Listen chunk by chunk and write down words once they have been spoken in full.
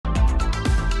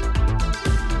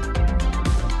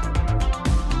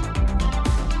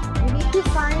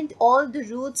all the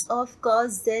roots of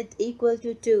cos z equal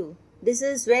to 2. This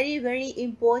is very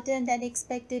important and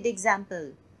expected example.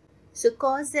 So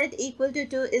cos z equal to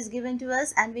 2 is given to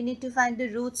us and we need to find the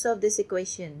roots of this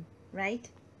equation, right?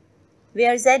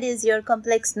 Where z is your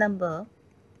complex number.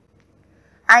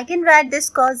 I can write this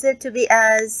cos z to be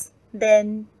as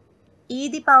then e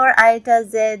the power iota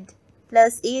z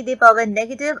plus e the power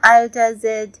negative iota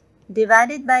z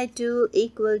divided by 2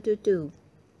 equal to 2.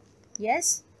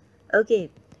 Yes? Okay.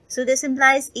 So this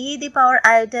implies e the power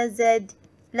iota z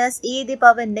plus e the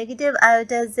power negative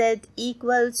iota z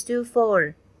equals to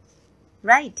 4.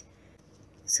 Right?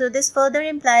 So this further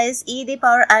implies e the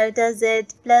power iota z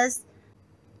plus,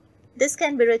 this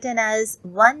can be written as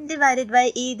 1 divided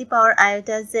by e the power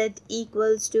iota z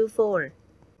equals to 4.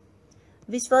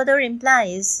 Which further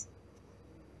implies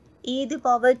e the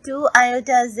power 2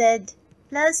 iota z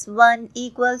plus 1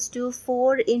 equals to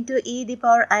 4 into e the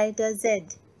power iota z.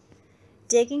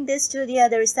 Taking this to the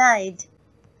other side,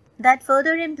 that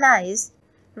further implies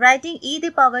writing e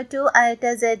the power 2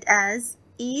 iota z as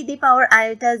e the power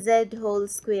iota z whole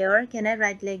square. Can I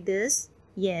write like this?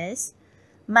 Yes.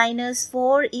 Minus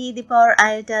 4 e the power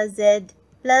iota z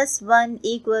plus 1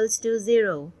 equals to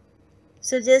 0.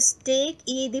 So just take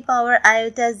e the power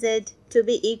iota z to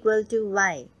be equal to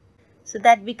y. So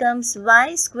that becomes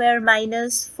y square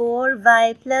minus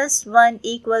 4y plus 1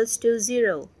 equals to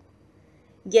 0.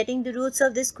 Getting the roots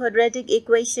of this quadratic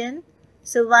equation.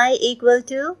 So y equal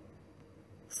to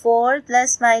 4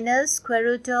 plus minus square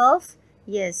root of,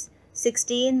 yes,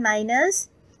 16 minus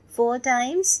 4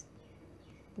 times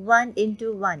 1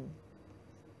 into 1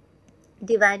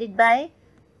 divided by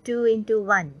 2 into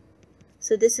 1.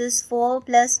 So this is 4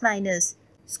 plus minus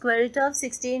square root of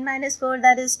 16 minus 4,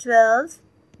 that is 12,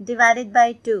 divided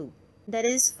by 2. That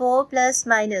is 4 plus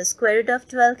minus square root of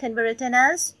 12 can be written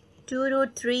as 2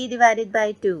 root 3 divided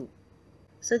by 2.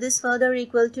 So this further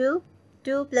equal to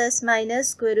 2 plus minus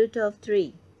square root of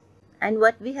 3. And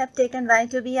what we have taken y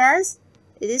to be as?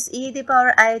 It is e the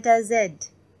power iota z.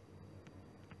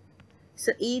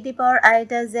 So e the power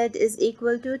iota z is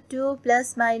equal to 2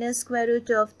 plus minus square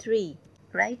root of 3,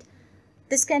 right?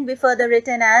 This can be further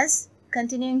written as,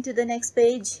 continuing to the next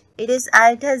page, it is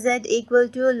iota z equal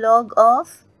to log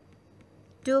of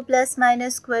 2 plus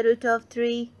minus square root of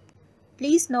 3.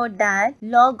 Please note that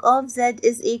log of z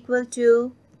is equal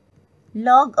to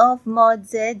log of mod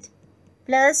z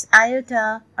plus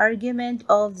iota argument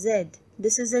of z.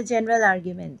 This is a general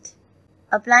argument.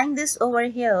 Applying this over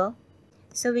here,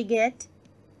 so we get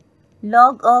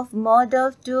log of mod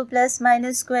of 2 plus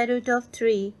minus square root of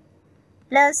 3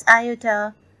 plus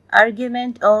iota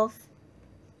argument of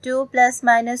 2 plus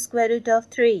minus square root of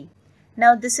 3.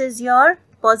 Now this is your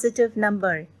positive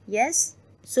number. Yes?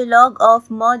 So log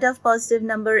of mod of positive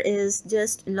number is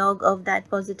just log of that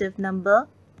positive number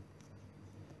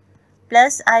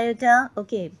plus iota,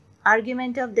 okay,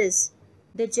 argument of this.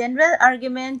 The general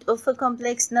argument of a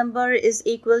complex number is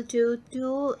equal to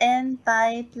 2n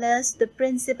pi plus the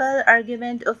principal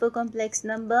argument of a complex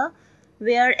number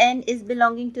where n is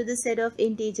belonging to the set of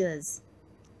integers,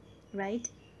 right?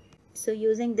 So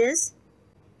using this,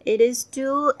 it is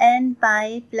 2n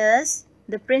pi plus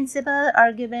the principal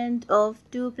argument of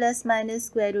 2 plus minus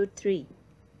square root 3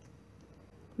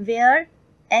 where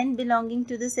n belonging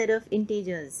to the set of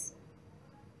integers,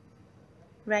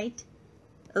 right?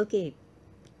 Okay.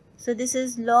 So this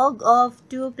is log of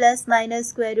 2 plus minus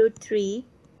square root 3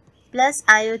 plus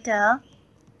iota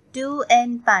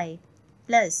 2n pi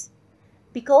plus,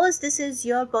 because this is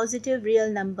your positive real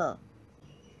number.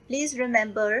 Please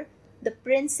remember, the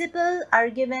principal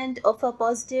argument of a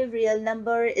positive real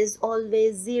number is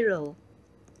always 0.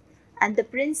 And the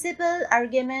principal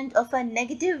argument of a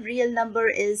negative real number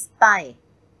is pi.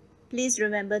 Please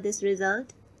remember this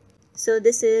result. So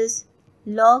this is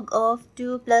log of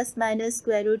 2 plus minus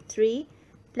square root 3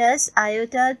 plus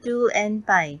iota 2n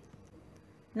pi.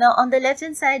 Now on the left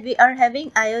hand side we are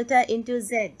having iota into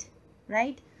z,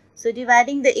 right? So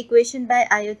dividing the equation by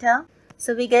iota,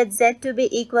 so we get z to be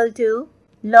equal to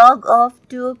log of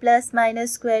 2 plus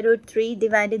minus square root 3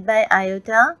 divided by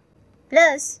iota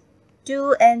plus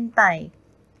 2n pi,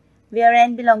 where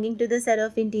n belonging to the set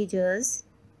of integers.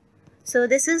 So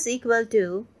this is equal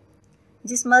to,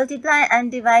 just multiply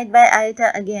and divide by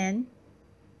iota again.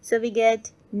 So we get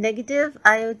negative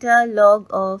iota log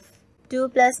of 2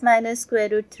 plus minus square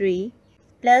root 3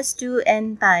 plus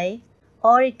 2n pi,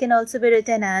 or it can also be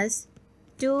written as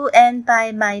 2n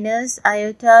pi minus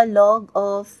iota log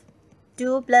of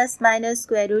 2 plus minus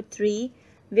square root 3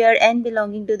 where n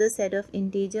belonging to the set of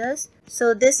integers.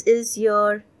 So this is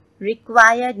your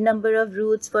required number of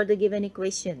roots for the given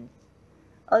equation.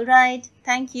 Alright,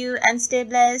 thank you and stay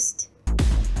blessed.